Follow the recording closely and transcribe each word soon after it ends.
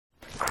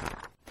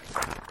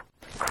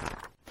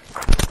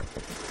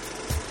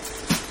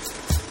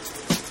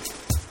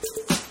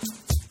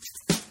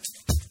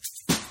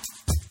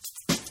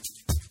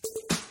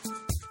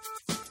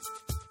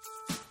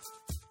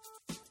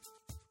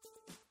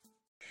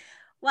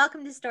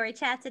Welcome to Story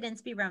Chats at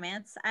Inspy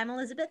Romance. I'm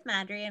Elizabeth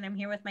Madry, and I'm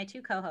here with my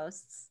two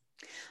co-hosts.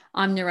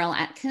 I'm Narelle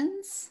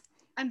Atkins.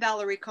 I'm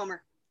Valerie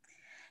Comer.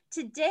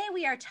 Today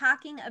we are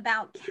talking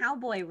about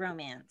cowboy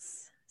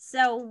romance.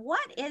 So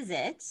what is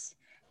it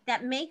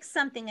that makes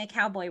something a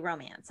cowboy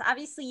romance?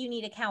 Obviously you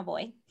need a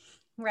cowboy,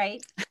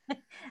 right?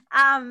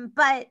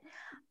 But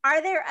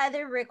are there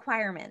other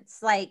requirements?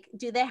 Like,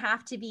 do they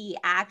have to be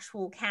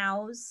actual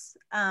cows?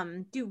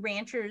 Do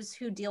ranchers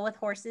who deal with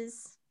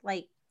horses,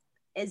 like,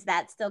 is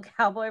that still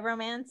cowboy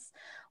romance?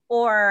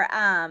 Or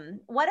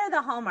what are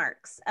the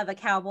hallmarks of a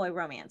cowboy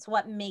romance?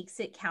 What makes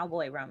it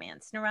cowboy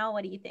romance? Narelle,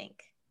 what do you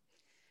think?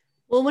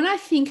 Well, when I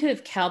think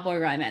of cowboy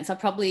romance, I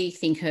probably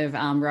think of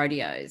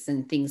rodeos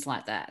and things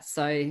like that.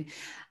 So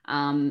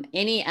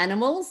any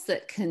animals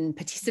that can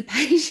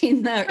participate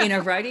in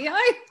a rodeo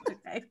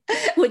Okay.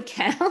 would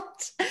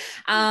count.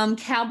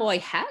 Cowboy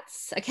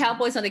hats. A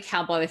cowboy's not a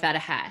cowboy without a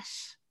hat.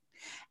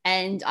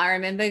 And I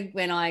remember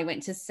when I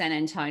went to San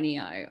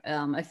Antonio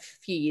a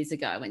few years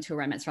ago, I went to a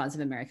Romance Rise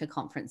of America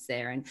conference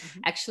there and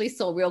actually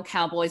saw real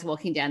cowboys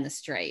walking down the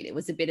street. It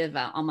was a bit of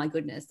a, oh my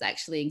goodness, they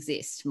actually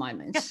exist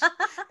moment.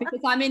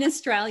 Because I'm in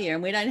Australia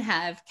and we don't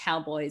have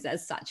cowboys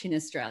as such in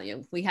Australia.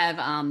 We have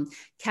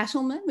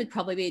cattlemen would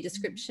probably be a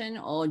description,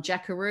 or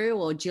jackaroo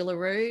or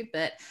jillaroo,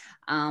 but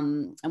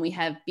and we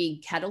have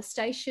big cattle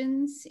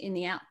stations in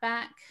the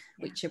outback,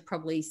 which are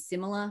probably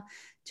similar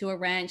to a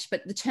ranch,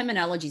 but the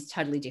terminology is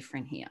totally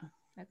different here.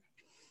 Okay.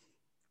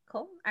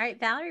 Cool. All right,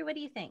 Valerie, what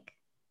do you think?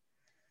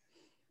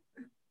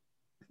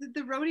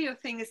 The rodeo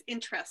thing is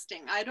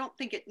interesting. I don't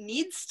think it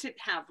needs to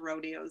have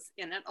rodeos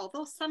in it,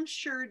 although some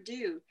sure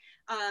do.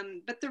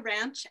 But the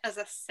ranch as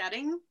a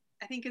setting,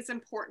 I think, is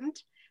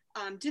important.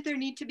 Do there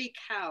need to be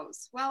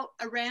cows? Well,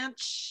 a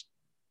ranch,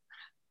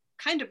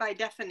 kind of by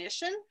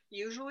definition,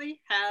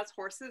 usually has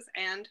horses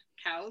and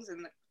cows,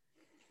 and the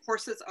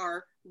horses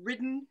are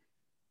ridden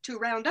to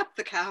round up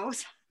the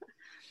cows.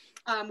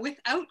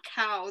 Without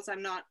cows,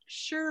 I'm not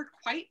sure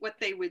quite what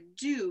they would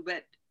do,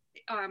 but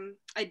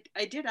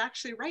I did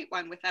actually write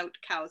one without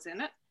cows in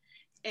it.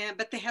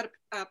 But they had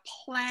a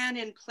plan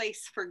in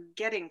place for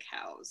getting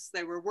cows.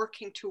 They were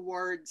working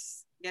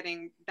towards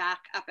getting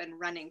back up and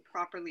running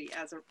properly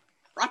as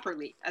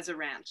a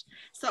ranch.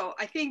 So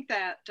I think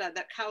that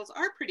that cows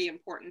are pretty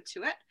important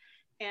to it.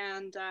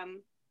 And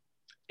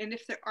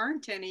if there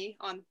aren't any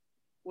on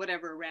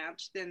whatever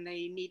ranch, then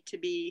they need to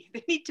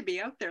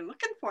be out there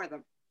looking for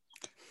them.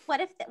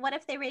 What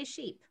if they raise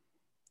sheep?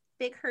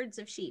 Big herds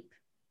of sheep.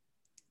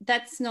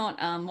 That's not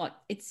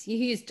what it's. You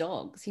use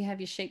dogs. You have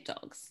your sheep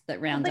dogs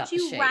that round up the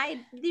sheep. But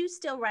you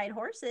still ride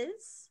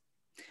horses.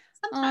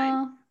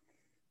 Sometimes.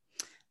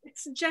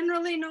 It's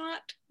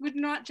would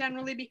not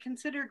generally be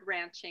considered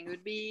ranching. It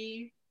would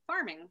be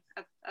farming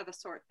of a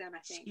sort then, I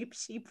think.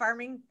 Sheep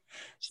farming.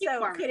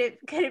 Farming.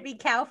 Could it be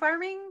cow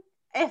farming?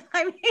 If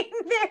I mean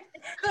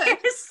they're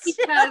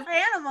still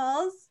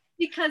animals.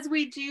 Because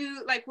we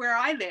do, like where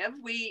I live,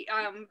 we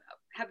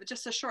have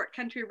just a short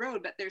country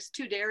road, but there's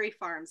 2 dairy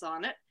farms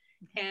on it.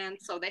 And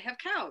so they have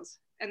cows,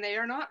 and they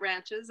are not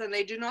ranches, and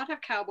they do not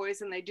have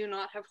cowboys, and they do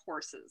not have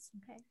horses.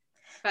 Okay.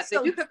 But they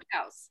do have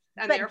cows.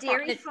 And but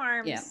dairy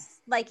farms,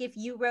 like if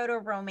you wrote a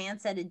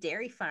romance at a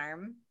dairy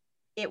farm,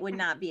 it would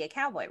not be a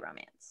cowboy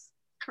romance.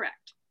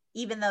 Correct.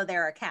 Even though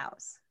there are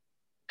cows.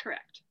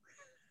 Correct.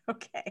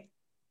 Okay.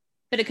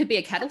 But it could be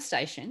a cattle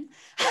station.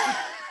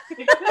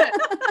 It could.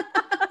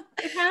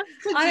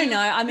 I don't know.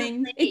 I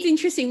mean, it's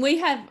interesting. We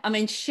have, I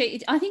mean,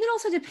 sheep, I think it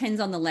also depends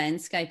on the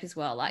landscape as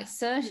well. Like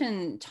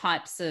certain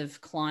types of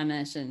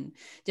climate and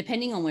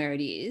depending on where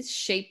it is,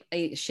 sheep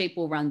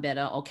will run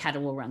better or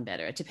cattle will run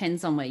better. It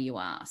depends on where you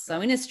are.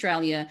 So in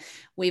Australia,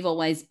 we've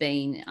always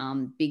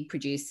been big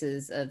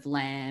producers of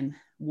lamb,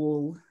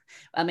 wool.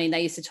 I mean,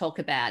 they used to talk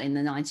about in the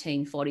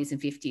 1940s and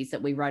 50s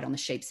that we rode on the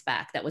sheep's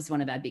back. That was one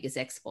of our biggest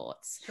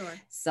exports. Sure.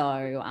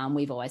 So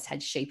we've always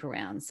had sheep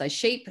around. So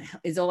sheep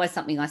is always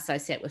something I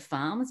associate with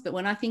farms. But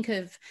when I think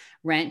of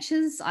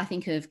ranches, I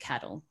think of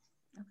cattle.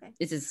 Okay.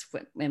 This is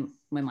where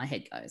my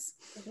head goes.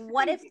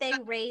 What if they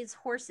raise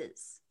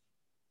horses?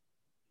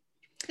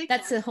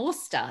 That's a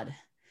horse stud.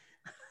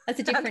 That's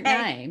a different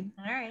name.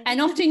 All right. And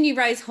often you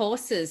raise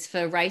horses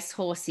for race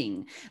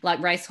horsing,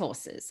 like race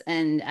horses,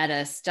 and at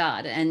a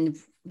stud. And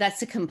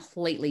that's a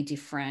completely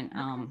different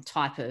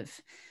type of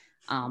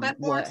but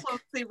more work.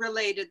 closely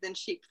related than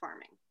sheep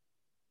farming.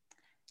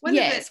 One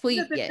of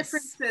the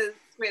differences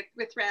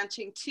with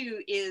ranching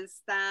too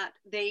is that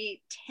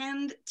they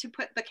tend to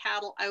put the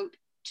cattle out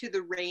to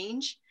the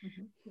range,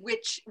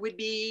 which would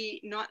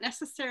be not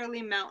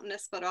necessarily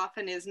mountainous, but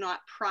often is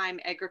not prime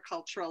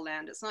agricultural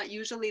land. It's not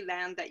usually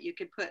land that you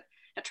could put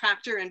a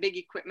tractor and big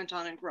equipment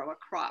on and grow a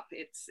crop.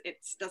 It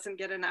doesn't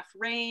get enough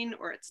rain,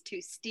 or it's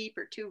too steep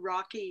or too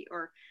rocky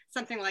or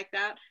something like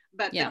that.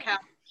 But the cow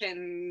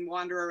can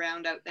wander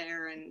around out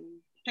there and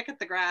pick at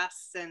the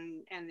grass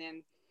and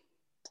then,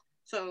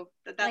 so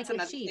that's like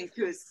another thing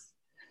too.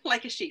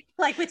 Like a sheep.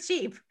 Like with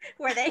sheep,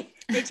 where they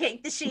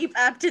take the sheep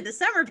up to the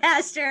summer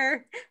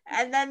pasture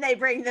and then they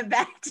bring them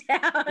back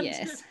down.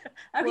 Yes.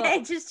 Okay,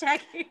 Well, just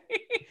checking.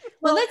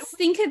 Well, let's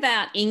think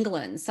about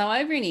England. So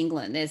over in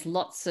England, there's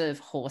lots of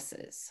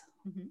horses.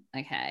 Mm-hmm.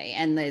 Okay.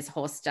 And there's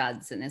horse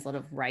studs and there's a lot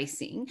of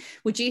racing.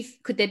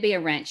 Could there be a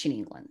ranch in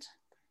England?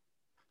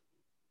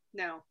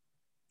 No.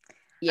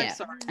 Yeah. I'm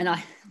sorry. And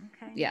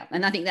Okay. yeah.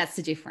 And I think that's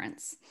the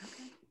difference.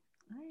 Okay.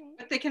 All right.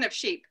 But they can have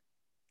sheep.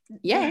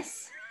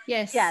 Yes.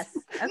 Yes. Yes.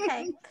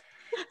 Okay.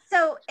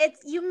 So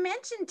you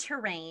mentioned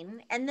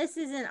terrain, and this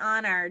isn't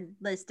on our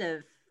list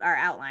of our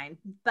outline,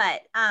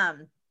 but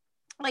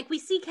like we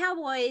see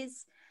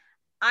cowboys,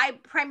 I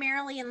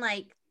primarily in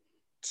like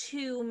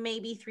 2,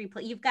 maybe 3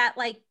 places. You've got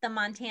like the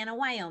Montana,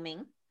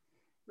 Wyoming.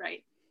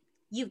 Right.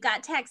 You've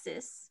got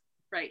Texas.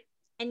 Right.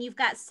 And you've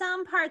got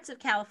some parts of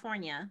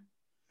California.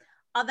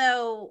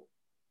 Although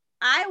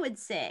I would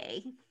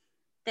say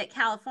that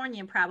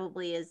California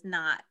probably is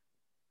not,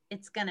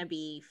 it's going to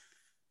be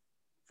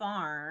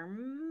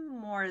farm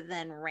more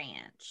than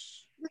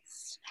ranch.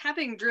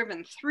 Having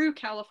driven through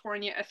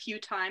California a few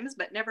times,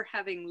 but never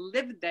having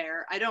lived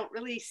there, I don't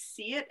really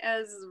see it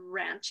as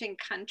ranching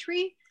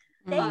country.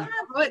 They have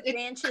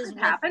ranches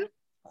with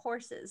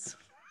horses.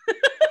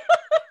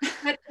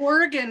 But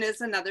Oregon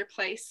is another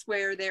place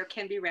where there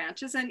can be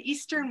ranches, and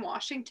Eastern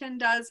Washington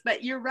does.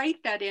 But you're right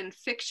that in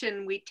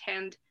fiction, we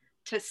tend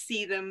to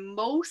see them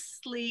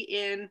mostly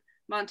in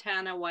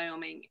Montana,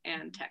 Wyoming,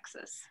 and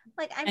Texas.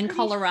 And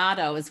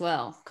Colorado as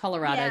well.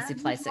 Colorado is the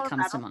place that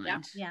comes to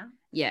mind. Yeah.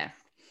 Yeah.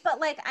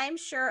 But like, I'm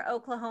sure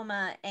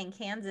Oklahoma and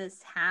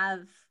Kansas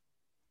have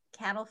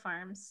cattle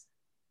farms.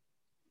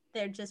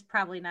 They're just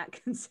probably not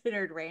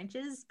considered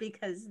ranches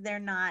because they're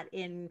not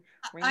in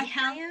ranch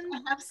land.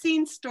 I have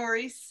seen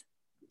stories.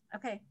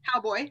 Okay.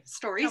 Cowboy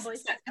stories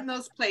set in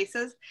those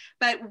places.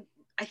 But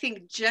I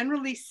think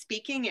generally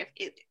speaking, if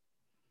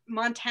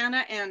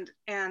Montana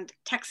and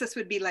Texas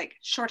would be like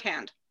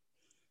shorthand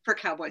for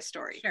cowboy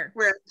story. Sure.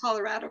 Where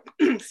Colorado,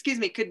 excuse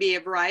me, could be a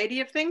variety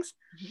of things.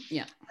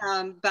 Yeah.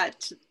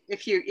 But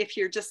if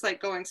you're just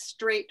like going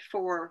straight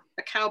for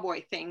a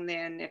cowboy thing,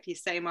 then if you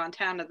say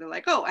Montana, they're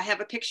like, oh, I have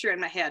a picture in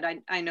my head.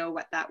 I know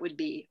what that would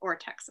be, or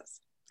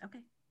Texas. Okay.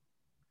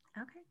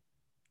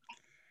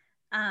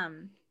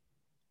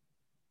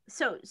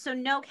 So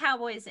no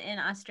cowboys in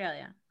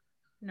Australia.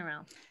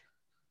 No.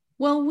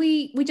 Well,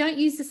 we don't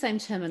use the same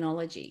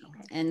terminology.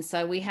 Okay. And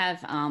so we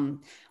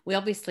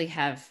obviously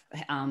have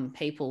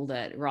people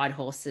that ride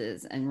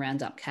horses and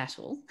round up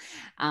cattle.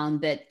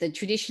 But the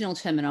traditional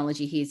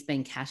terminology here has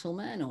been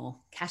cattleman or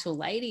cattle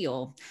lady,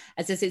 or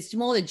as I said, it's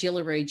more the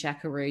Jillaroo,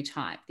 Jackaroo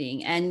type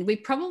thing. And we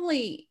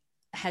probably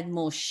had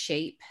more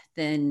sheep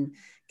than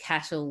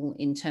cattle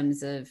in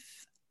terms of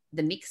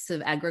the mix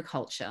of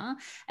agriculture.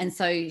 And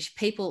so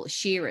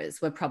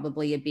shearers were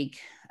probably a big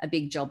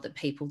job that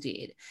people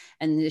did.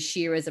 And the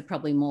shearers are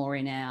probably more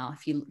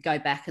if you go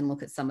back and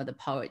look at some of the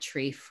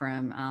poetry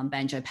from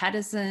Banjo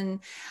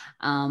Patterson,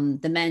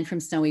 the man from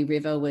Snowy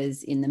River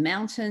was in the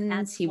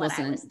mountains. He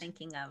wasn't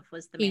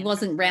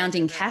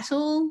rounding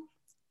cattle.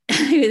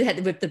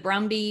 With the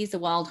brumbies, the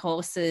wild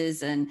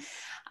horses, and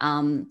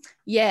and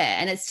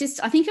it's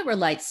just, I think it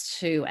relates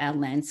to our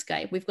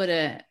landscape.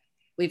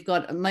 We've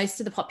got most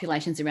of the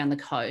populations around the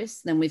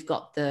coast, then we've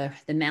got the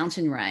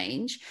mountain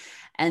range,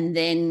 and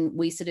then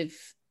we sort of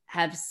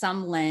have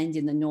some land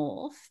in the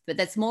north, but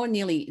that's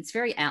it's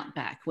very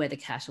outback where the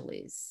cattle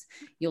is.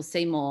 You'll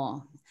see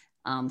more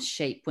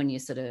sheep when you're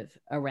sort of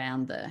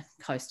around the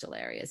coastal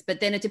areas, but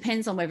then it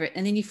depends on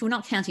and then if we're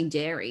not counting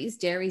dairies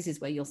is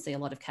where you'll see a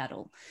lot of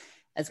cattle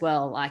as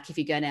well. Like if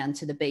you go down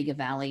to the Bega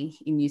Valley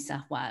in New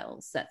South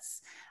Wales,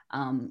 that's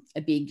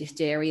a big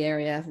dairy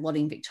area, a lot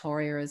in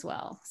Victoria as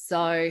well.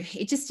 So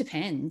it just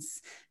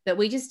depends, but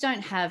we just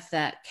don't have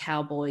that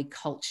cowboy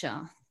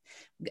culture.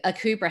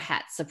 Akubra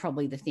hats are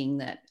probably the thing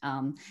that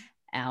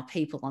our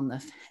people on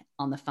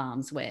the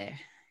farms wear.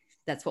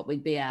 That's what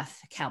would be our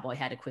cowboy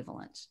hat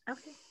equivalent.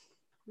 Okay.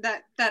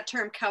 That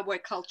term cowboy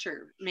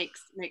culture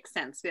makes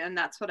sense, and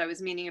that's what I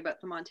was meaning about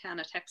the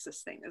Montana,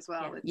 Texas thing as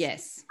well. Yeah.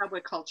 It's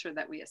cowboy culture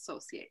that we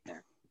associate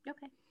there.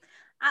 Okay.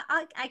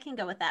 I can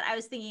go with that. I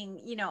was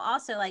thinking,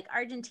 also like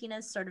Argentina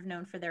is sort of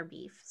known for their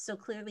beef. So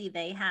clearly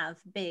they have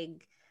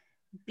big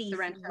beef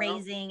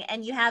raising,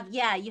 and you have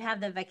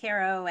the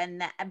vaquero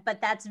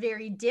but that's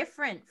very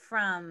different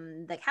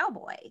from the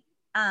cowboy.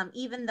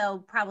 Even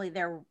though probably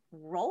their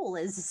role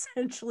is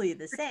essentially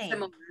the same.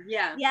 Similar.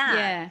 Yeah.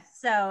 Yeah.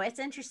 So it's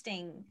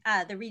interesting,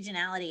 the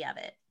regionality of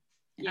it.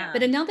 Yeah.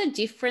 But another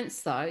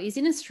difference though is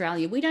in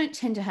Australia, we don't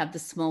tend to have the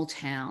small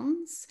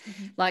towns.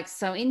 Mm-hmm.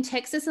 So in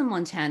Texas and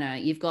Montana,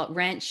 you've got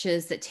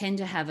ranches that tend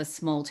to have a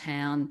small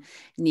town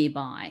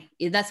nearby.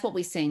 That's what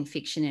we see in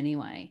fiction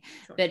anyway.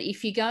 Sure. But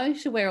if you go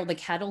to where all the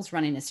cattle's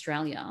run in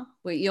Australia,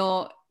 where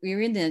you're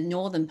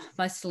in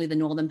mostly the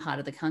northern part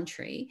of the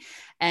country,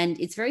 and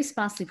it's very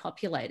sparsely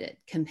populated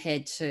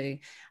compared to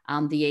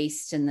the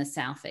east and the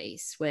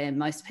southeast where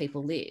most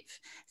people live.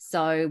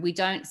 So we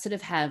don't sort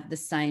of have the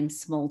same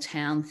small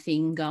town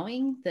thing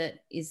going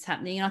that is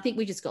happening. And I think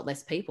we just got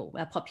less people.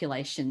 Our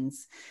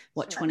population's,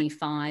 what,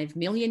 25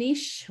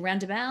 million-ish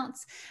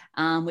roundabouts,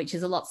 which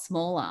is a lot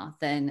smaller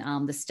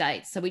than the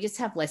States. So we just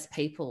have less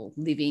people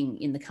living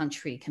in the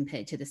country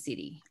compared to the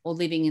city, or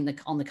living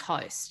on the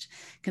coast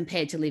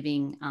compared to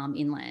living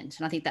inland.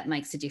 And I think that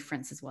makes a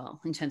difference as well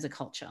in terms of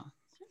culture.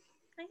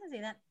 I can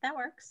see that. That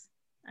works.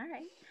 All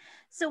right.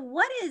 So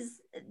what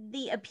is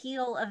the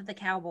appeal of the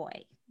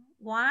cowboy?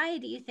 Why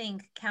do you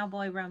think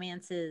cowboy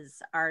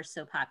romances are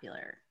so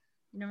popular?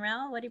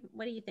 Narelle,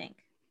 what do you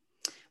think?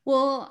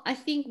 Well, I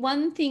think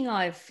one thing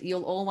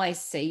you'll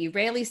always see, you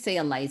rarely see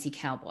a lazy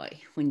cowboy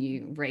when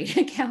you read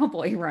a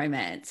cowboy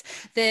romance.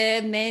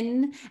 They're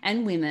men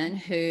and women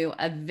who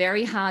are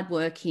very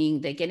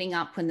hardworking. They're getting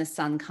up when the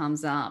sun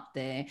comes up.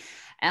 They're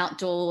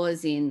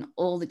outdoors in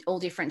all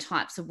different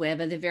types of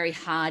weather. They're very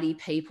hardy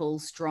people,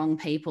 strong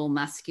people,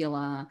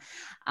 muscular,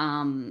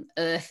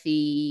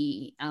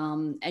 earthy,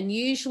 and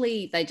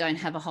usually they don't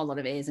have a whole lot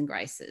of airs and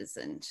graces.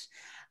 And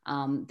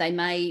they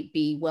may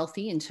be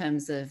wealthy in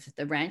terms of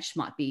the ranch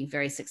might be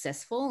very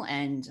successful.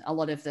 And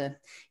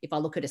if I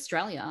look at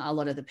Australia, a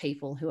lot of the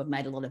people who have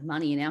made a lot of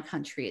money in our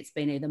country, it's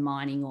been either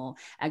mining or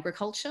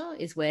agriculture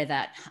is where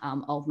that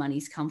old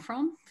money's come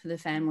from for the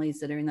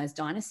families that are in those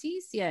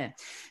dynasties. Yeah.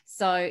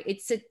 So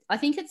I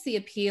think it's the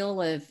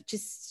appeal of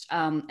just,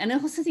 and I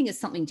also think it's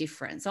something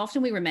different. So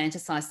often we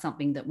romanticize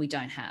something that we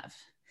don't have,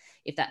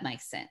 if that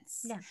makes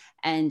sense. Yeah.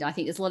 And I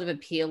think there's a lot of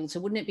appeal to,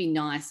 wouldn't it be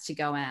nice to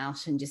go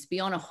out and just be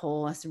on a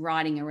horse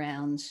riding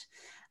around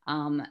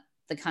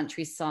the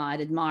countryside,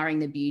 admiring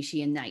the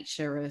beauty and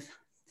nature of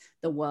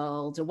the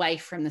world, away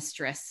from the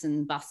stress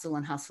and bustle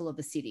and hustle of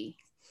the city.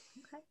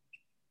 Okay.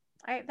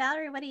 All right,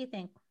 Valerie, what do you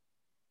think?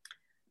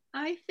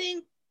 I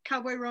think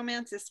cowboy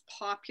romance is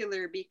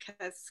popular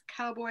because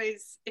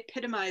cowboys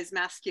epitomize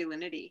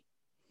masculinity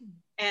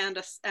and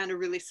a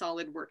really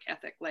solid work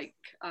ethic, like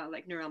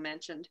Narelle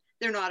mentioned.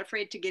 They're not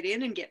afraid to get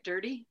in and get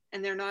dirty,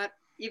 and they're not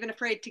even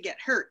afraid to get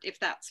hurt if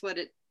that's what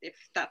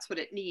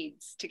it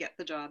needs to get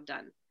the job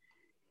done.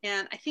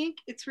 And I think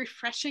it's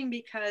refreshing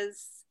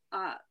because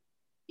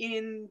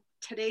in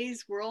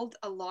today's world,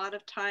 a lot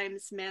of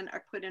times men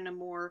are put in a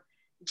more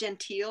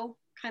genteel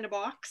kind of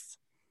box.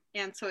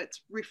 And so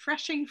it's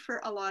refreshing for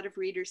a lot of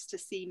readers to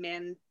see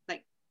men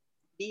like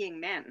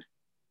being men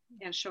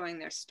and showing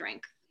their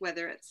strength,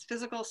 whether it's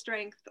physical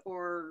strength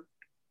or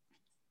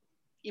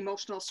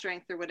emotional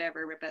strength or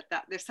whatever, but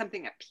that there's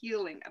something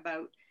appealing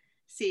about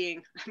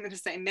seeing, I'm going to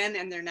say, men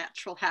in their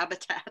natural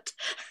habitat.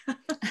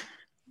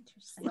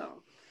 Interesting.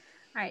 All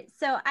right.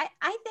 So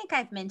I think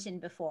I've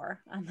mentioned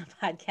before on the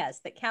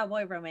podcast that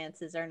cowboy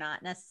romances are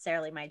not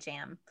necessarily my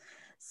jam.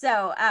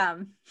 So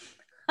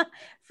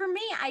for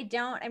me,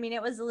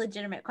 it was a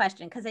legitimate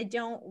question because I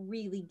don't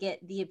really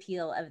get the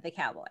appeal of the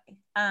cowboy.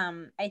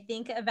 I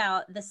think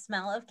about the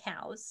smell of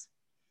cows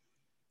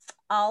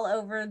all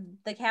over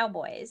the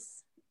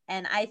cowboys.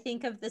 And I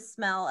think of the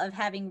smell of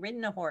having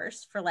ridden a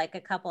horse for like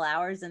a couple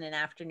hours in an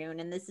afternoon.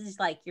 And this is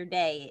like your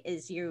day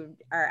is you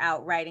are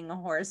out riding a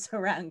horse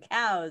around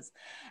cows.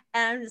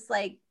 And I'm just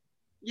like,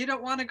 you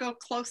don't want to go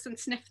close and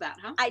sniff that,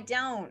 huh? I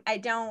don't,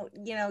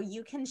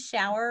 you can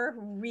shower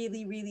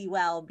really, really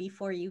well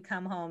before you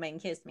come home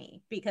and kiss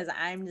me, because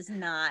I'm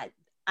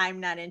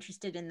not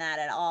interested in that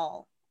at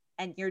all.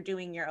 And you're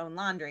doing your own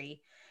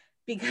laundry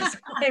because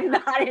I'm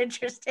not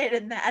interested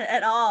in that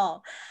at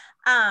all.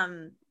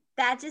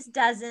 That just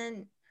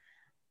doesn't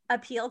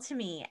appeal to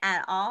me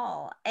at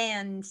all.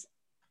 And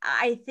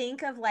I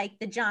think of like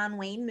the John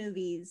Wayne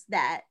movies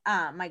that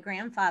my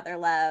grandfather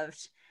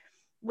loved,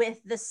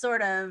 with the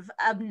sort of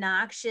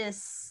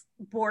obnoxious,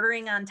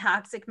 bordering on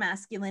toxic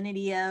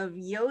masculinity of,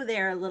 yo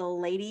there, little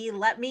lady,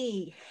 let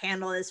me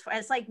handle this.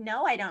 It's like,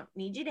 no, I don't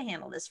need you to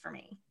handle this for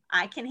me.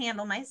 I can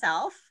handle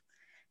myself.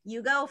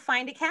 You go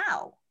find a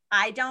cow.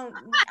 I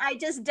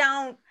just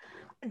don't.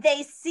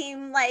 They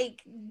seem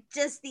like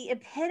just the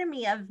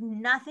epitome of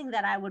nothing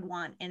that I would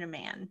want in a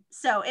man.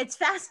 So it's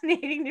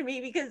fascinating to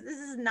me because this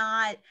is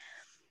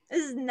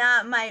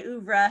not my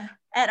oeuvre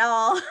at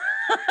all.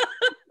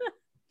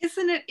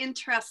 Isn't it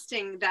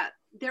interesting that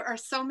there are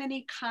so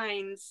many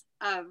kinds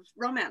of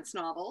romance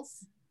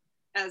novels,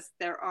 as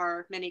there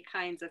are many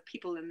kinds of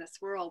people in this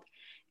world,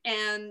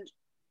 and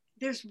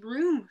there's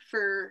room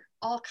for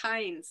all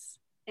kinds.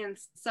 And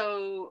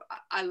so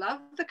I love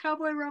the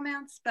cowboy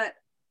romance, but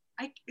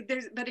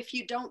if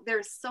you don't,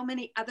 there's so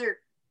many other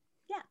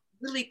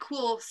really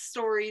cool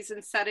stories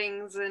and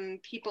settings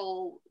and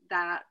people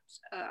that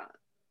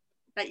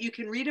you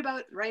can read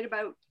about, write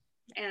about.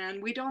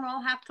 And we don't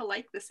all have to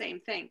like the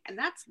same thing. And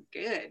that's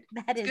good.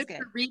 That is good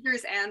for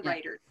readers and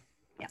writers.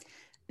 Yeah.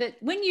 But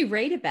when you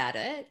read about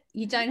it,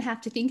 you don't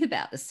have to think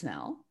about the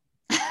smell.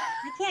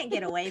 I can't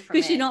get away from it.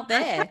 Because you're not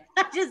there.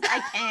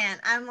 I can't.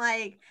 I'm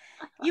like,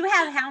 you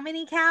have how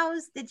many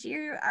cows that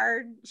you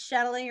are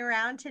shuttling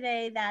around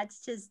today? That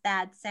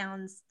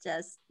sounds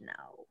just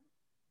no.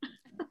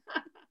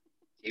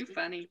 Too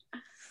funny.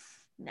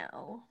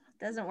 No.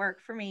 doesn't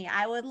work for me.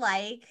 I would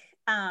like,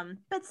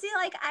 but see,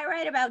 like I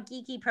write about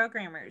geeky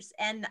programmers,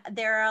 and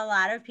there are a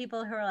lot of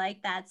people who are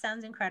like, that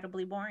sounds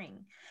incredibly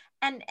boring.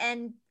 And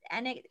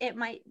it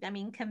might, I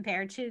mean,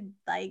 compared to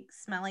like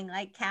smelling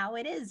like cow,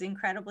 it is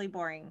incredibly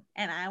boring.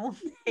 And I will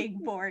take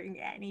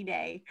boring any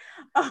day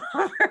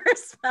over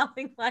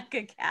smelling like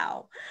a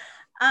cow.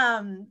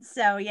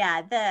 So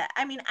yeah,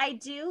 I mean, I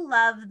do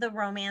love the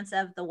romance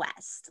of the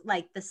West,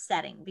 like the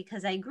setting,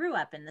 because I grew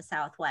up in the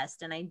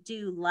Southwest and I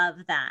do love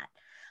that.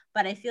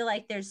 But I feel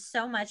like there's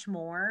so much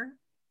more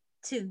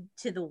to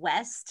the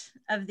west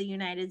of the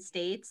United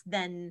States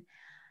than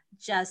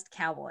just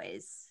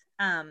cowboys.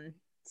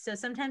 So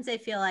sometimes I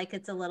feel like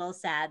it's a little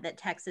sad that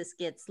Texas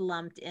gets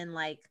lumped in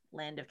like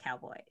land of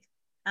cowboy.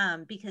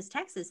 Because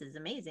Texas is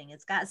amazing.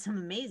 It's got some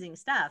amazing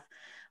stuff,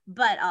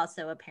 but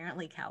also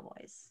apparently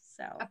cowboys.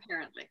 So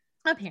Apparently.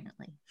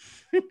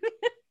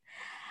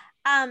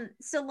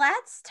 So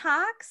let's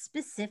talk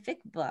specific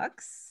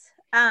books.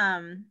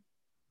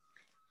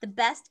 The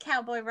best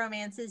cowboy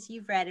romances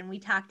you've read, and we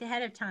talked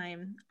ahead of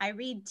time. I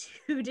read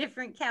 2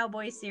 different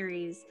cowboy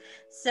series,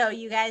 so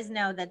you guys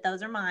know that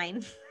those are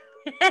mine.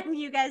 And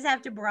you guys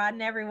have to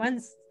broaden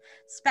everyone's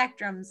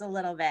spectrums a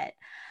little bit.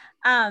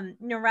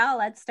 Narelle,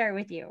 let's start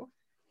with you.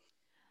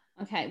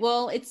 Okay,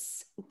 well,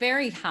 it's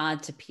very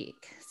hard to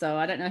pick. So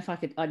I don't know if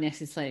I'd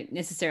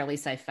necessarily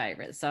say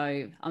favorite.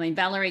 So, I mean,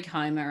 Valerie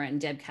Comer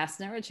and Deb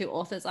Kastner are 2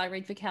 authors I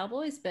read for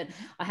cowboys, but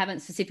I haven't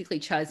specifically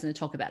chosen to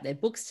talk about their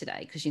books today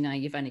because, you know,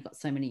 you've only got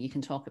so many you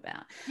can talk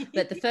about.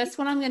 But the first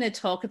one I'm going to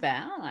talk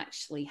about, I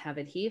actually have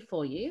it here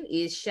for you,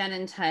 is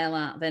Shannon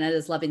Taylor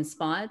Vanetta's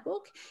love-inspired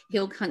book,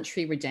 Hill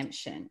Country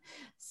Redemption.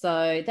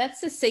 So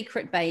that's a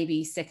secret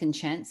baby second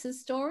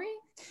chances story.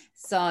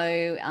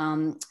 So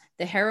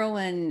the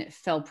heroine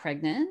fell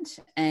pregnant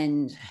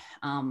and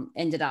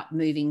ended up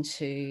moving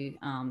to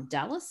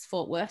Dallas,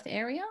 Fort Worth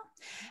area.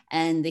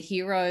 And the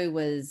hero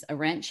was a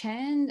ranch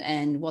hand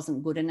and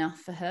wasn't good enough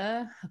for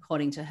her,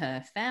 according to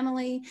her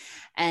family.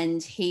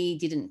 And he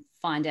didn't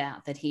find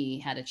out that he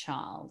had a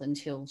child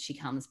until she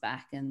comes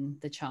back, and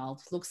the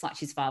child looks like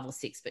she's 5 or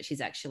 6, but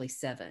she's actually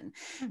 7.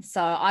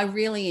 So I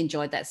really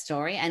enjoyed that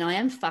story. And I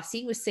am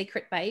fussy with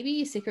Secret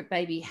Baby. Secret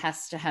Baby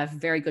has to have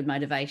very good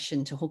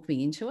motivation to hook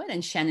me into it.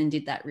 And Shannon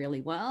did that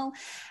really well.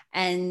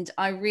 And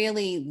I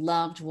really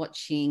loved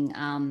watching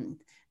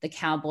the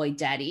cowboy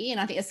daddy. And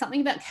I think there's something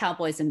about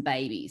cowboys and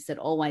babies that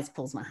always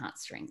pulls my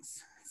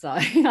heartstrings. So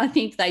I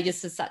think they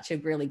just are such a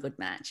really good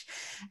match.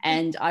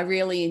 And I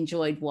really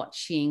enjoyed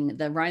watching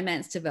the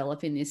romance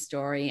develop in this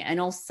story,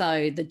 and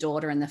also the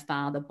daughter and the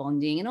father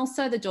bonding, and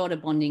also the daughter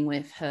bonding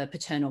with her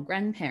paternal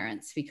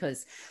grandparents,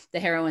 because the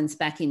heroine's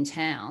back in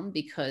town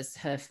because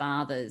her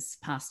father's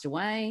passed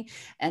away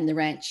and the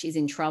ranch is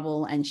in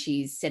trouble, and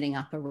she's setting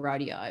up a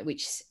rodeo,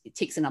 which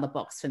ticks another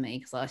box for me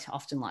because I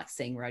often like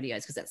seeing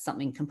rodeos because that's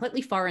something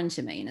completely foreign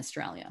to me in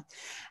Australia.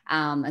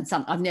 And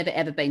I've never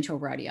ever been to a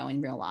rodeo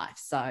in real life.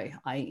 So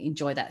I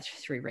enjoy that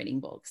through reading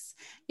books.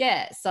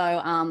 Yeah, so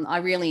I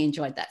really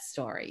enjoyed that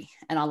story,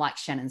 and I like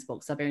Shannon's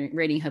books. I've been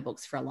reading her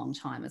books for a long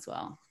time as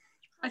well.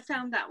 I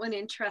found that one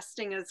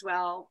interesting as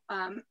well,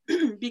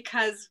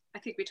 because I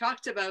think we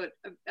talked about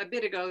a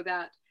bit ago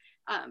that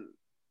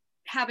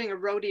having a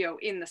rodeo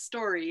in the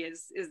story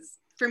is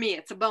for me,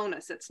 it's a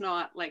bonus. It's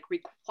not like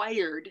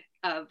required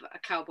of a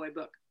cowboy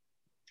book.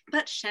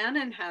 But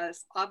Shannon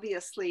has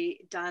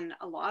obviously done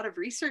a lot of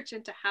research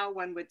into how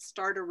one would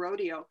start a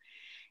rodeo.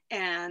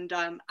 And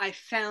I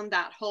found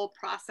that whole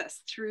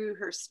process through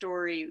her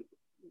story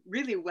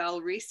really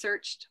well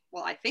researched.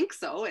 Well, I think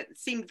so. It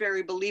seemed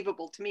very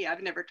believable to me.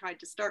 I've never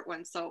tried to start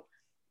one, so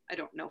I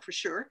don't know for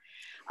sure.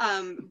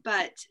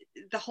 But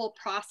the whole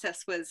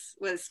process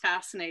was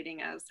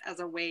fascinating as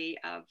a way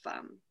of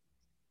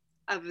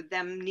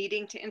them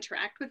needing to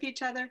interact with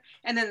each other.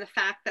 And then the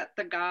fact that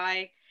the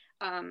guy,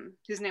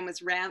 whose name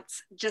was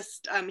Rance,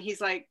 just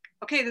he's like,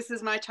 okay, this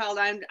is my child,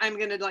 I'm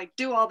gonna like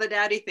do all the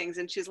daddy things.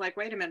 And she's like,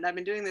 wait a minute, I've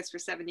been doing this for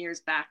 7 years,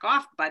 back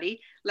off,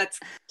 buddy, let's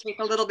take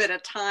a little bit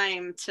of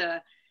time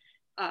to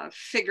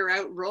figure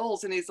out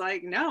roles. And he's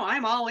like, no,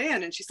 I'm all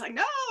in. And she's like,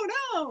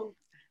 no.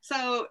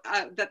 So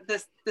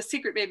the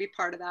secret baby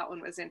part of that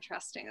one was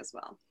interesting as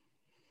well.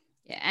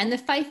 Yeah, and the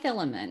faith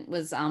element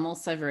was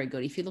also very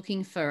good. If you're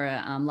looking for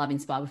a love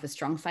inspired with a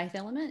strong faith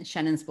element,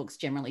 Shannon's books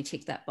generally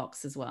tick that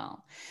box as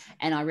well.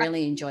 And I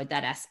really enjoyed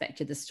that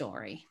aspect of the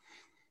story.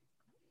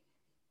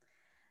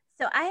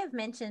 So I have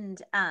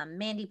mentioned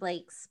Mandy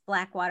Blake's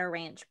Blackwater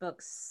Ranch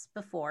books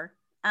before.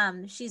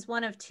 She's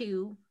one of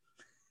 2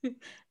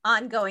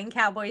 ongoing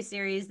cowboy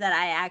series that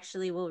I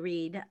actually will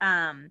read.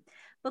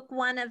 Book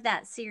 1 of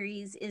that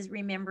series is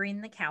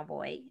Remembering the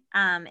Cowboy.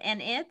 And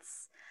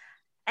it's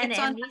an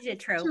amnesia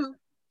trope. Too.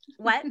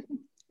 What?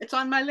 It's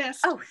on my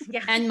list. Oh,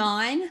 yeah. And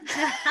mine.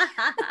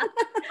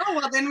 Oh,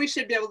 well, then we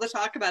should be able to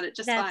talk about it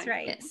just fine. That's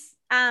right. Yes.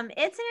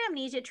 It's an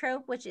amnesia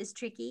trope, which is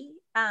tricky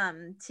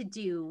to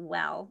do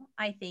well,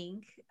 I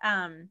think.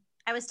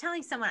 I was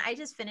telling someone, I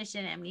just finished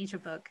an amnesia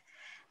book,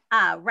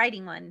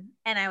 writing one,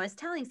 and I was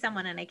telling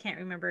someone, and I can't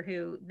remember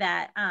who,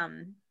 that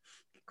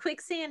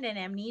quicksand and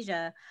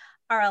amnesia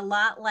are a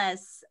lot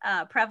less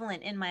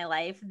prevalent in my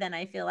life than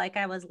I feel like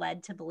I was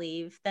led to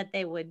believe that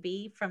they would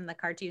be from the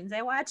cartoons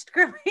I watched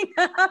growing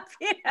up.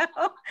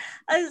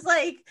 I was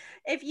like,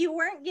 if you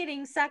weren't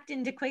getting sucked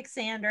into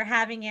quicksand or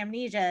having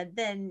amnesia,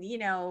 then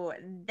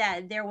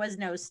that there was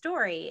no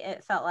story.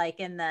 It felt like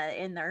in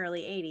the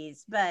early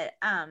 80s, but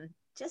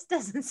just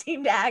doesn't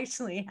seem to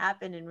actually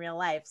happen in real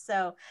life.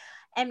 So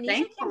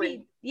amnesia can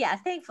be,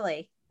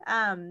 thankfully,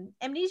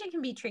 amnesia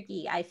can be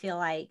tricky, I feel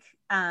like,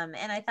 and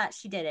I thought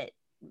she did it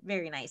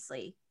very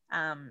nicely.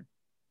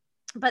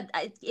 But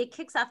it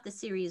kicks off the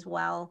series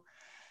well.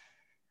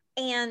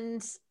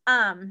 And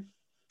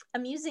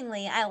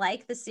amusingly, I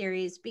like the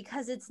series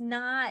because it's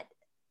not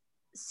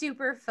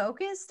super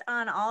focused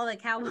on all the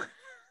cowboy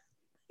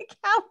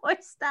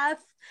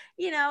stuff.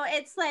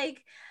 It's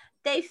like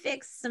they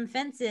fix some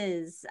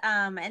fences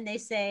and they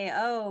say,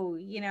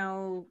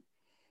 oh,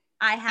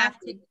 I have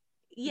to.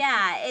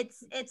 Yeah,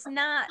 it's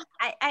not,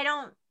 I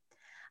don't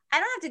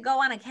have to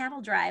go on a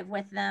cattle drive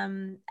with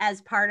them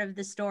as part of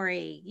the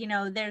story.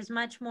 There's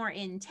much more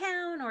in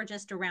town or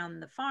just around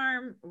the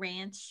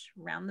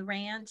around the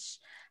ranch.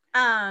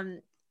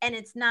 And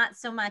it's not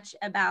so much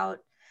about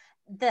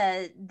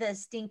the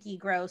stinky,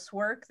 gross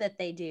work that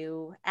they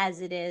do as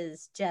it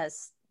is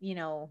just,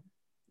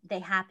 they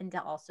happen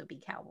to also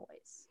be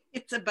cowboys.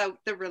 It's about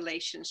the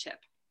relationship.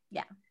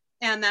 Yeah.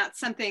 And that's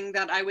something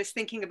that I was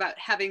thinking about,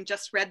 having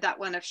just read that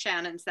one of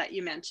Shannon's that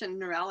you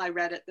mentioned, Narelle. I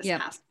read it this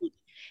past week.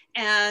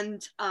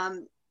 And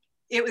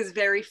it was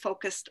very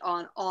focused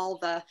on all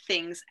the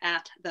things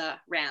at the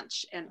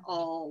ranch and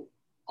all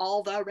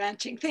the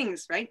ranching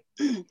things, right?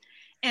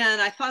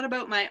 And I thought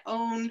about my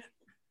own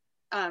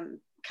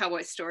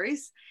cowboy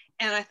stories,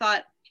 and I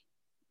thought,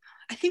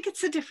 I think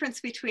it's the difference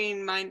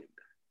between mine.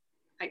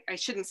 I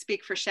shouldn't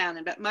speak for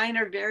Shannon, but mine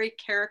are very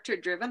character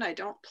driven. I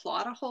don't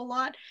plot a whole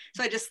lot.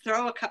 So I just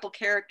throw a couple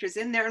characters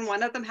in there, and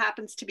one of them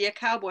happens to be a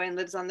cowboy and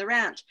lives on the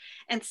ranch.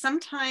 And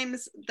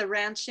sometimes the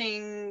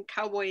ranching,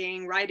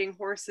 cowboying, riding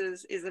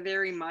horses is a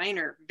very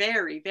minor,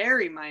 very,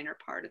 very minor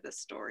part of the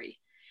story.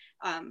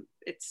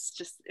 It's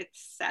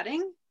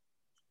setting,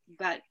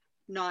 but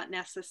not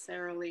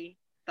necessarily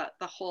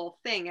the whole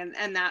thing.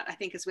 And that, I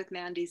think, is with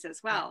Mandy's as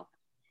well.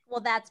 Well,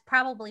 that's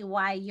probably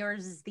why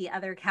yours is the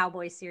other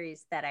cowboy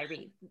series that I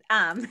read.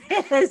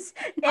 Is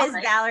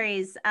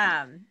Valerie's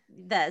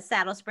the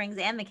Saddle Springs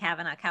and the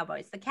Kavanaugh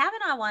Cowboys. The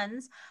Kavanaugh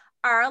ones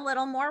are a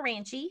little more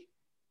ranchy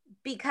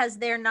because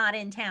they're not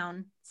in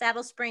town.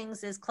 Saddle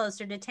Springs is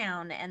closer to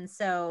town, and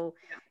so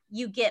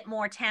you get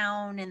more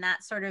town and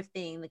that sort of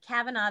thing. The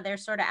Kavanaugh, they're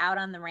sort of out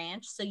on the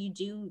ranch, so you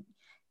do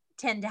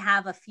tend to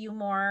have a few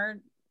more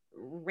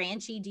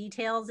ranchy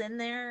details in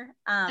there.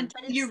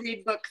 Until you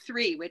read book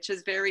 3, which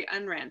is very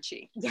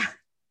unranchy. Yeah.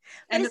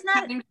 And it's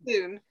not coming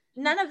soon.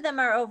 None of them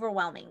are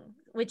overwhelming,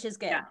 which is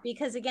good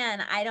because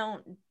again,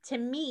 to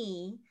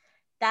me,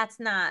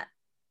 that's not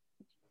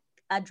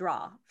a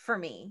draw for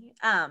me,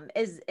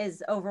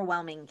 is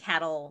overwhelming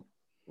cattle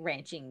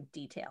ranching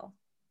detail.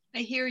 I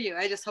hear you.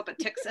 I just hope it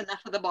ticks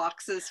enough of the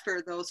boxes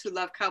for those who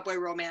love cowboy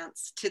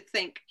romance to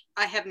think,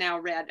 I have now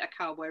read a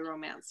cowboy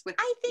romance.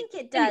 I think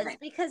it does,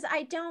 because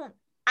I don't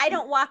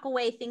walk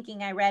away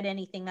thinking I read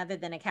anything other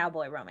than a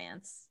cowboy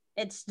romance.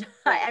 It's,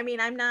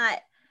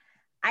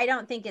 I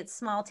don't think it's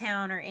small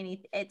town or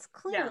anything. It's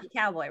clearly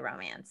cowboy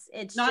romance.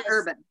 It's not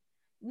urban.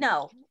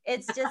 No,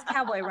 it's just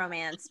cowboy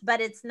romance, but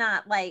it's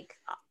not like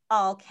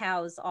all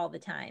cows all the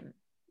time,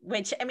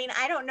 which,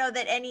 I don't know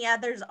that any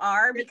others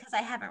are because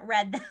I haven't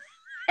read them.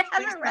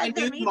 I haven't read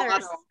them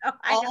either. So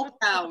all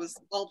cows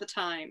all the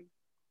time.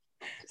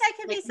 That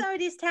could be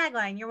somebody's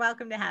tagline. You're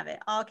welcome to have it.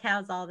 All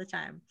cows all the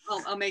time.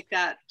 I'll make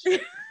that.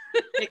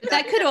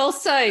 That could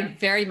also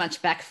very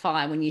much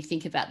backfire when you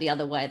think about the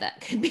other way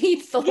that could be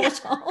thought of.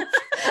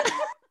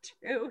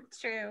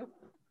 True.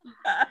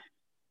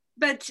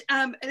 But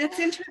it's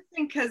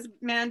interesting because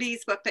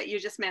Mandy's book that you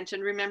just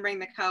mentioned, Remembering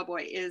the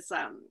Cowboy, is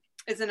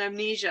an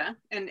amnesia,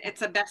 and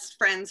it's a best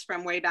friends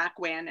from way back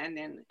when, and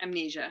then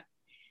amnesia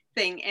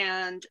thing.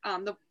 And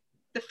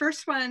the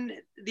first one,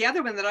 the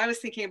other one that I was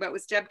thinking about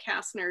was Deb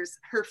Kastner's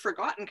Her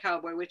Forgotten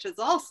Cowboy, which is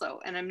also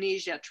an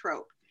amnesia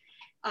trope.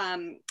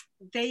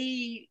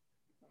 They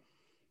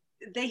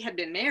had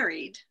been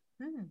married,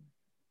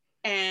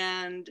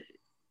 and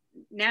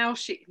now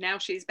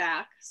she's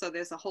back. So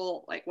there's a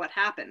whole, like, what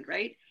happened,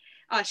 right?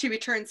 She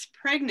returns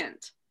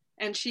pregnant,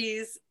 and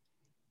she's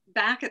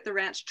back at the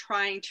ranch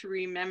trying to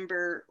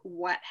remember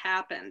what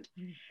happened.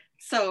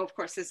 So of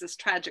course there's this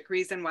tragic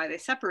reason why they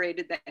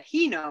separated that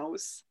he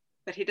knows,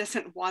 but he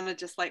doesn't want to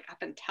just like up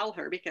and tell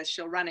her because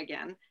she'll run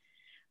again.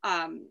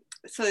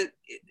 So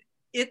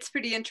it's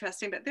pretty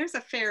interesting, but there's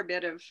a fair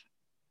bit of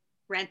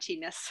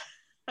ranchiness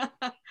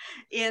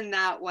in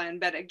that one.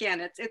 But again,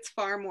 it's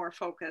far more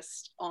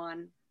focused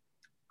on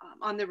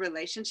the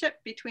relationship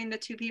between the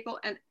two people.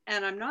 And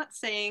I'm not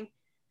saying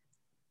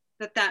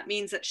that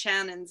means that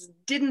Shannon's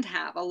didn't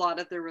have a lot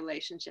of the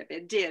relationship.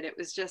 It did. It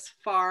was just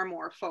far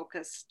more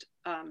focused,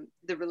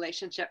 the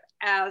relationship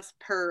as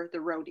per the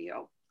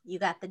rodeo. You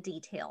got the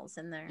details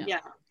in there. Yeah.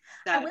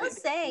 I will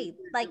say,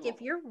 like,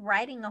 if you're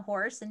riding a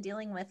horse and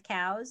dealing with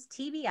cows,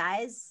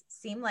 TBIs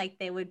seem like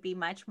they would be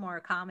much more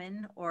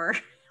common or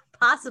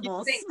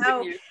possible.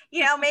 So,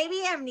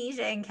 maybe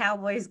amnesia and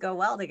cowboys go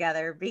well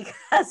together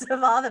because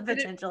of all the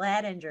potential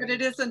head injuries. But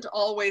it isn't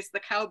always the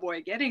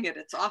cowboy getting it.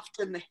 It's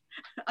often the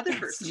other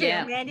person.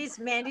 Yeah. Mandy's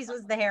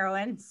was the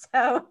heroine,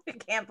 so I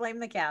can't blame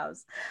the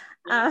cows.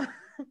 Yeah.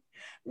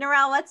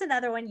 Narelle, what's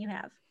another one you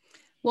have?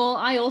 Well,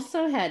 I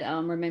also had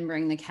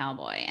Remembering the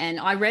Cowboy, and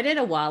I read it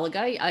a while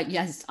ago.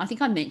 Yes, I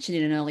think I mentioned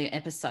in an earlier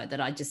episode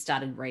that I just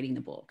started reading the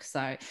book.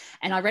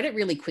 And I read it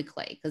really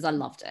quickly because I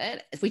loved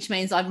it, which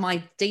means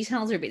my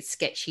details are a bit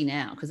sketchy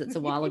now because it's a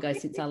while ago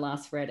since I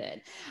last read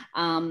it.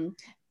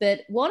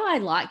 But what I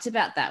liked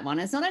about that one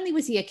is not only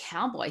was he a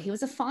cowboy, he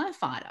was a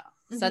firefighter.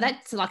 Mm-hmm. So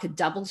that's like a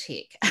double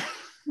tick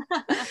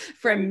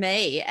from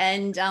me.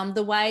 And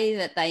the way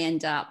that they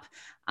end up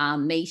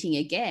meeting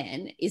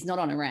again is not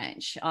on a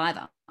ranch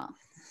either.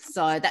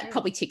 So that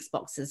probably ticks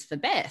boxes for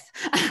Beth.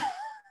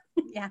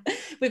 Yeah.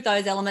 With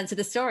those elements of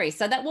the story.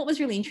 So what was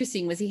really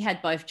interesting was he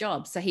had both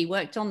jobs. So he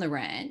worked on the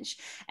ranch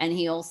and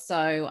he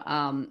also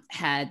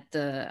had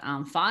the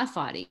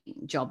firefighting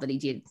job that he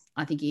did.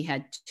 I think he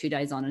had 2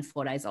 days on and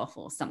 4 days off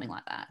or something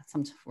like that,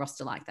 some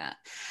roster like that.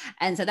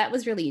 And so that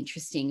was really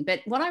interesting. But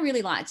what I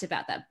really liked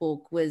about that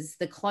book was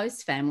the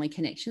close family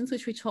connections,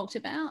 which we talked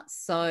about.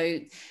 So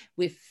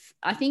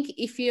I think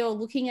if you're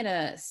looking at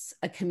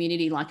a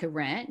community like a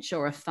ranch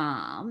or a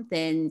farm,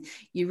 then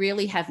you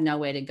really have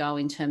nowhere to go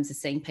in terms of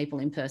seeing people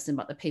in person,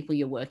 but the people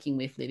you're working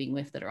with, living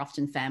with, that are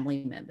often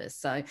family members.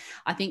 So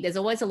I think there's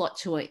always a lot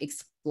to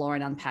explore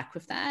and unpack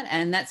with that.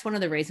 And that's one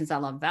of the reasons I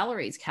love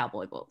Valerie's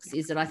cowboy books,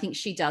 is that I think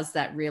she does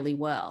that really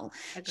well.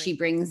 Agreed. She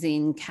brings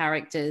in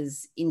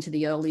characters into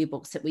the earlier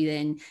books that we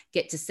then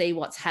get to see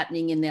what's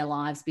happening in their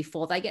lives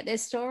before they get their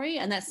story.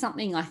 And that's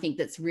something I think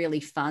that's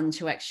really fun,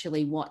 to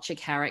actually watch a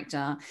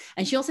character.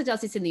 And she also does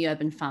this in the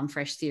Urban Farm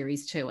Fresh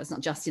series too. It's not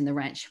just in the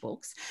ranch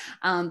books,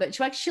 but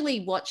to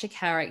actually watch a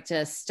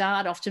character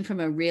start often from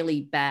a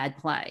really bad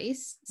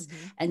place,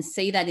 mm-hmm. and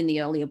see that in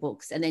the earlier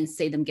books, and then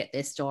see them get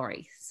their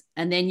stories.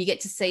 And then you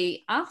get to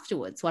see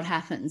afterwards what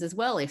happens as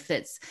well. If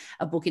it's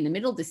a book in the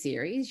middle of the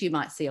series, you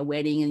might see a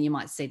wedding and you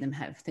might see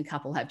the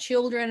couple have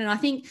children. And I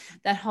think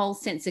that whole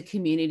sense of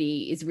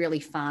community is really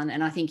fun.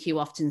 And I think you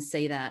often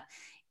see that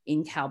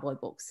in cowboy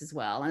books as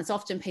well. And it's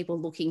often people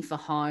looking for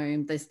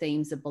home, those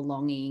themes of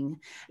belonging,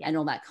 yeah. and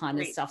all that kind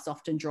of stuff's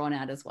often drawn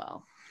out as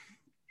well.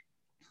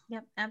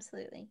 Yep,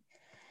 absolutely.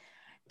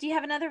 Do you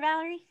have another,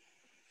 Valerie?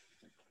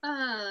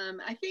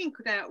 I think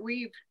that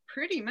we've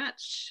pretty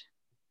much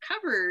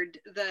covered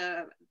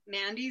the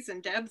Mandys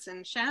and Debs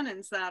and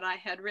Shannons that I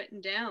had written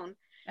down.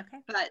 Okay.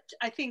 But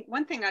I think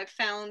one thing I've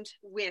found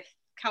with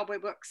cowboy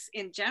books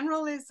in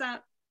general is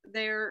that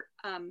they're,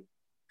 I'm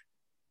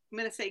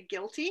going to say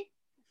guilty,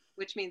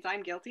 which means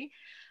I'm guilty,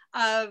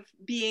 of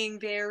being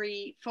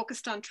very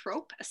focused on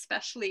trope,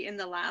 especially in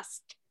the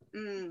last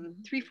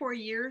 3-4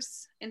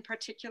 years in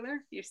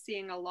particular. You're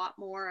seeing a lot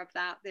more of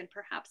that than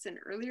perhaps in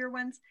earlier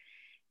ones.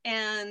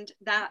 And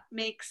that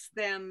makes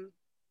them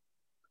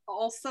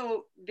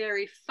also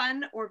very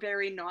fun or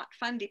very not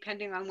fun,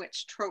 depending on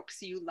which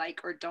tropes you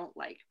like or don't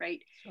like,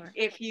 right? Sure.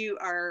 If you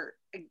are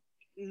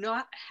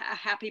not a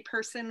happy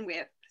person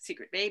with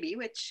Secret Baby,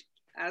 which,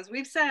 as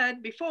we've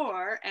said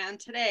before and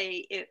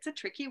today, it's a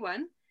tricky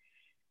one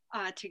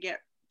to get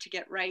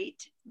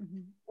right.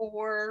 Mm-hmm.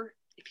 Or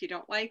if you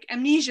don't like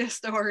amnesia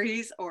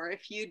stories, or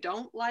if you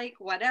don't like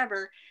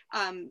whatever,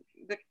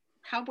 the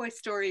cowboy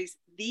stories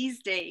these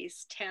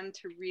days tend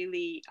to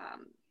really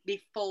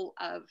be full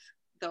of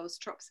those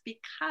tropes,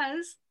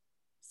 because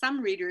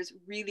some readers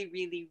really,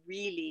 really,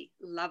 really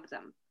love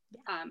them.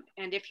 Yeah.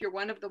 And if you're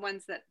one of the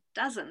ones that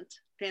doesn't,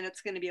 then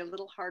it's going to be a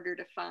little harder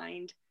to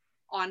find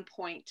on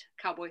point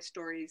cowboy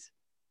stories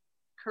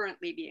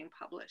currently being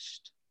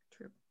published.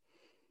 True.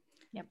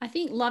 Yep. I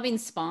think Love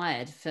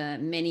Inspired for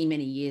many,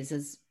 many years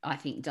has, I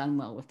think, done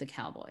well with the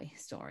cowboy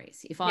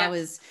stories. If I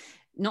was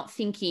just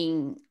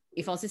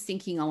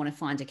thinking I want to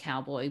find a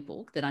cowboy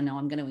book that I know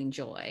I'm going to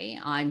enjoy,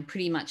 I'm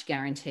pretty much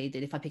guaranteed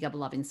that if I pick up a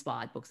Love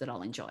Inspired book that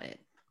I'll enjoy it.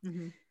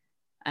 Mm-hmm.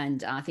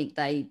 And I think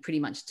they pretty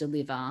much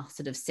deliver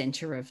sort of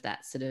center of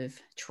that sort of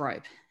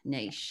trope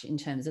niche in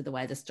terms of the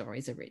way the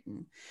stories are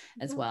written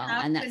as well.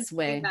 And that's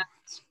where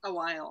a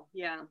while.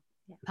 Yeah.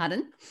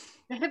 Pardon?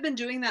 They have been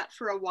doing that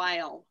for a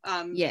while.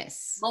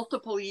 Yes.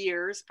 Multiple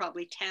years,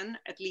 probably 10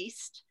 at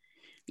least.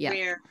 Yeah.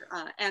 Where,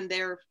 and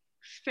they're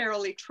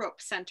fairly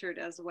trope centered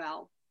as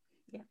well.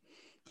 Yeah.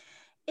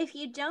 If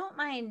you don't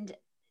mind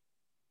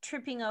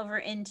tripping over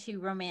into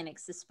romantic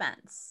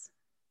suspense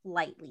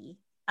lightly,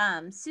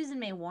 Susan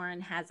May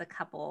Warren has a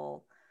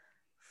couple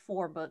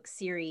 4-book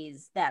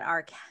series that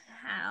are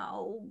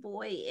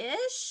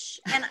cowboy-ish,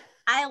 and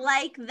I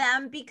like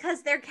them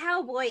because they're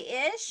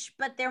cowboy-ish,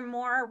 but they're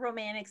more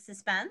romantic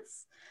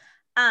suspense.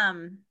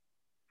 I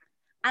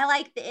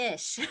like the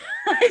ish,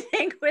 I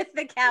think, with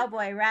the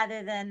cowboy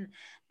rather than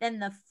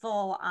the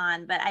full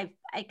on, but I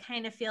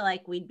kind of feel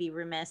like we'd be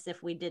remiss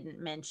if we didn't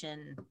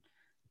mention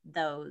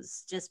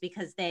those just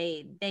because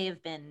they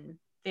have been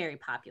very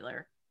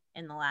popular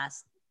in the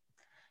last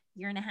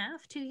year and a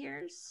half, 2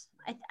 years.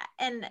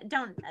 And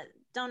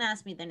don't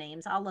ask me the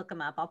names. I'll look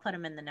them up. I'll put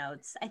them in the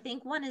notes. I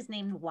think one is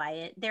named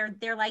Wyatt.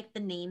 They're like the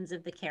names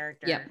of the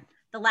character. Yep.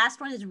 The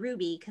last one is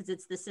Ruby because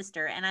it's the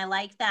sister, and I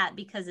like that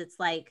because it's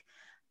like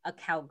a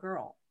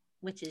cowgirl,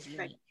 which is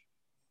unique.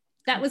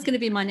 That was going to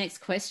be my next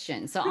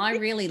question. So I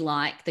really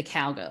like the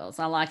cowgirls.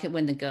 I like it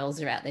when the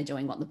girls are out there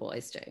doing what the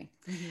boys do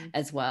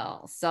as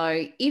well.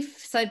 So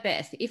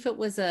Beth, if it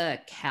was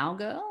a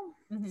cowgirl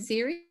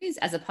series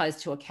as opposed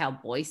to a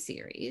cowboy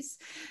series,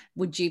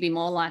 would you be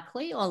more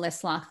likely or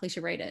less likely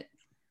to read it?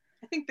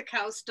 I think the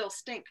cows still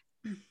stink.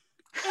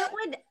 It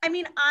would, I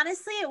mean,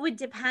 honestly, it would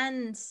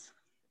depend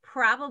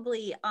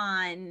probably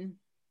on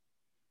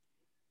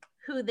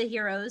who the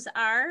heroes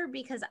are,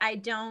 because I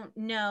don't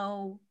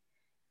know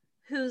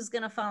who's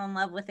going to fall in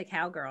love with a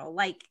cowgirl.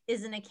 Like,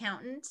 is an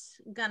accountant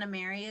going to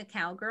marry a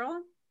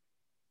cowgirl?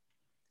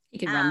 You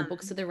can run the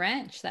books of the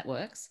ranch. That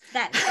works.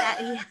 That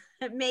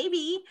yeah,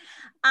 maybe.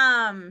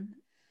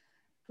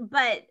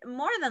 But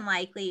more than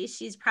likely,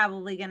 she's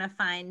probably going to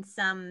find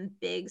some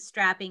big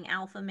strapping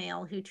alpha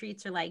male who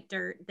treats her like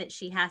dirt that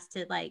she has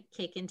to like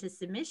kick into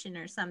submission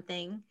or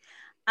something.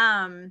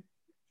 I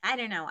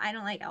don't know. I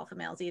don't like alpha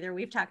males either.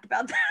 We've talked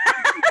about that.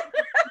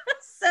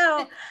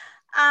 So,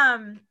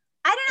 I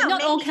don't know.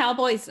 Not all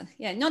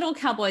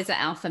cowboys are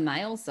alpha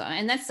males though.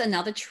 And that's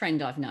another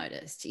trend I've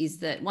noticed, is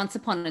that once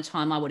upon a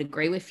time, I would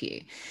agree with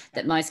you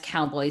that most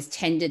cowboys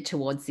tended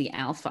towards the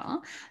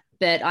alpha,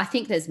 but I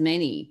think there's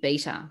many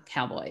beta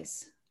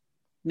cowboys,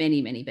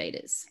 many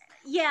beaters.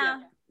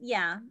 Yeah.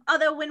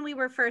 Although when we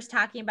were first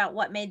talking about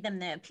what made them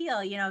the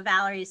appeal, you know,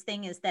 Valerie's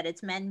thing is that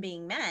it's men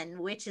being men,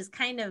 which is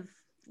kind of,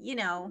 you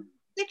know.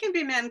 They can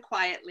be men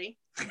quietly.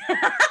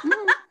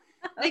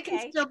 They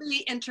can still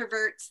be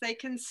introverts. They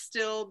can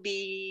still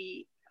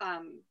be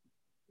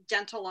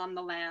gentle on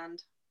the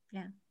land.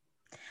 Yeah.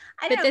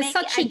 But there's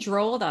such a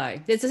draw though.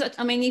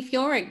 I mean, if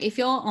you're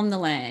on the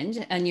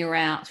land and you're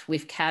out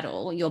with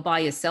cattle, you're by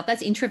yourself,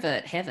 that's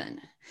introvert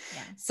heaven.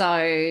 Yeah. So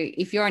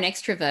if you're an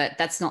extrovert,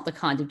 that's not the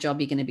kind of job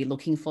you're going to be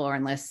looking for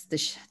unless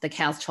the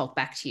cows talk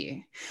back to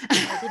you.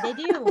 What did they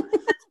do?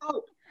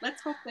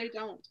 Let's hope they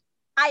don't.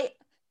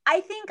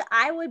 I think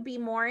I would be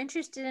more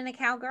interested in a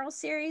cowgirl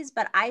series,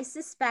 but I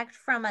suspect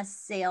from a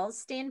sales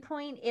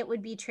standpoint, it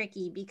would be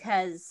tricky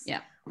because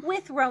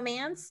with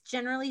romance,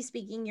 generally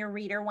speaking, your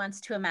reader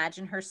wants to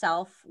imagine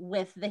herself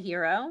with the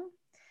hero.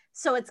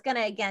 So it's going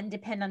to, again,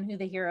 depend on who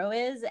the hero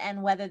is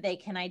and whether they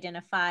can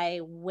identify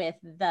with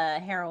the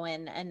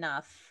heroine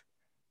enough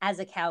as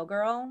a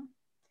cowgirl.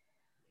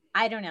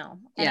 I don't know.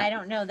 And I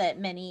don't know that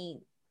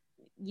many,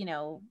 you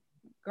know,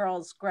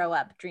 girls grow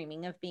up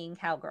dreaming of being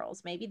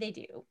cowgirls. Maybe they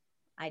do.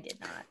 I did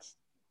not.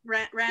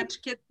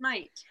 Ranch Kids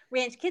might.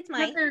 Ranch Kids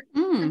might.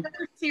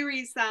 Another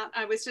series that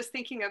I was just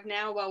thinking of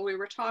now while we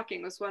were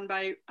talking was one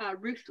by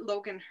Ruth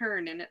Logan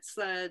Hearn, and it's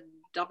a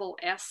double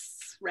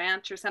S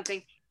Ranch or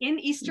something in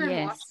Eastern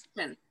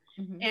Washington.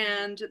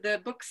 And the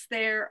books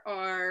there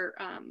are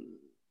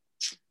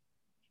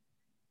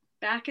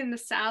Back in the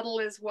Saddle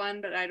is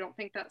one, but I don't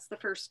think that's the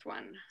first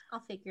one.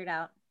 I'll figure it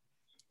out.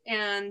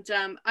 And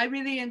I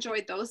really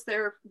enjoyed those.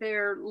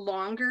 They're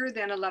longer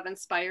than A Love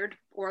Inspired,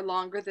 or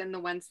longer than the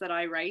ones that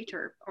I write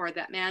or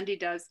that Mandy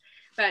does.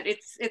 But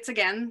it's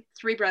again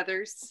 3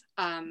 brothers,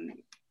 and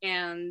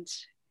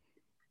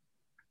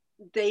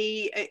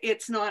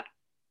it's not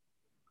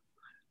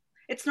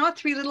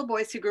 3 little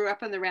boys who grew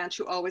up on the ranch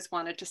who always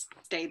wanted to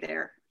stay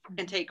there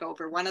and take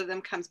over. One of them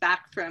comes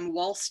back from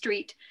Wall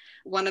Street.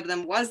 One of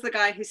them was the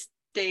guy who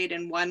stayed,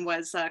 and one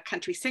was a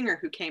country singer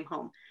who came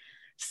home.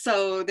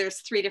 So there's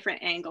 3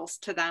 different angles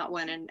to that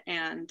one.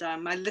 And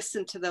I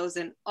listened to those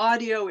in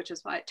audio, which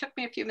is why it took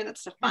me a few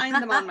minutes to find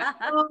them on my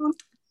phone.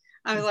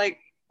 I was like,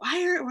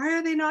 why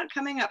are they not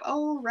coming up?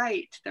 Oh,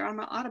 right. They're on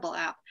my Audible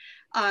app.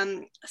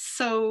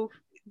 So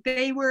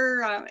they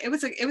were, it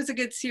was a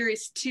good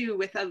series too,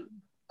 with a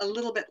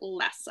little bit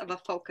less of a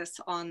focus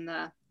on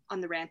the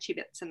ranchy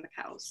bits and the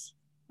cows.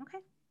 Okay,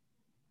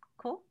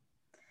 cool.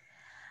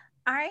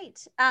 All right.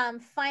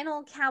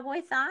 Final cowboy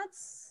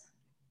thoughts?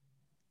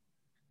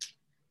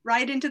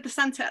 Ride into the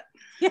Sunset.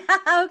 Yeah,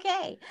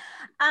 okay.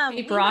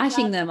 Keep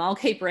writing them. I'll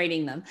keep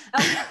reading them.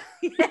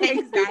 Okay.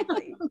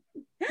 Exactly.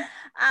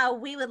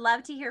 We would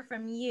love to hear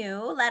from you.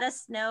 Let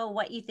us know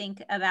what you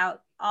think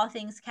about all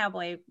things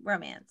cowboy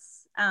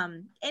romance.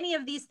 Any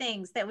of these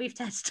things that we've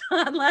touched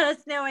on, let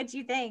us know what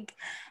you think.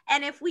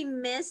 And if we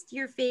missed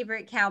your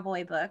favorite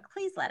cowboy book,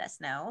 please let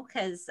us know,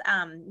 because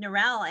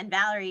Narelle and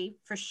Valerie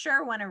for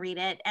sure want to read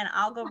it, and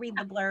I'll go read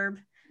the blurb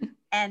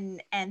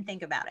and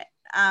think about it.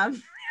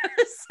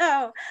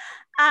 So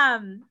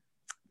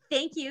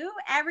thank you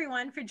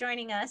everyone for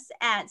joining us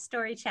at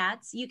Story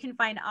Chats. You can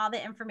find all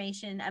the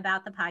information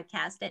about the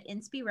podcast at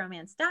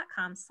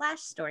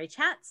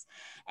inspiromance.com/storychats.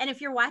 And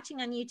if you're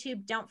watching on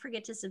YouTube, don't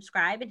forget to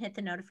subscribe and hit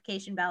the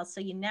notification bell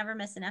so you never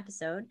miss an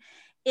episode.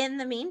 In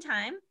the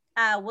meantime,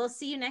 we'll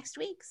see you next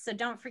week. So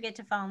don't forget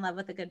to fall in love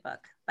with a good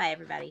book. Bye,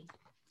 everybody.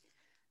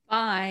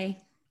 Bye.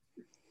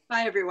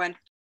 Bye, everyone.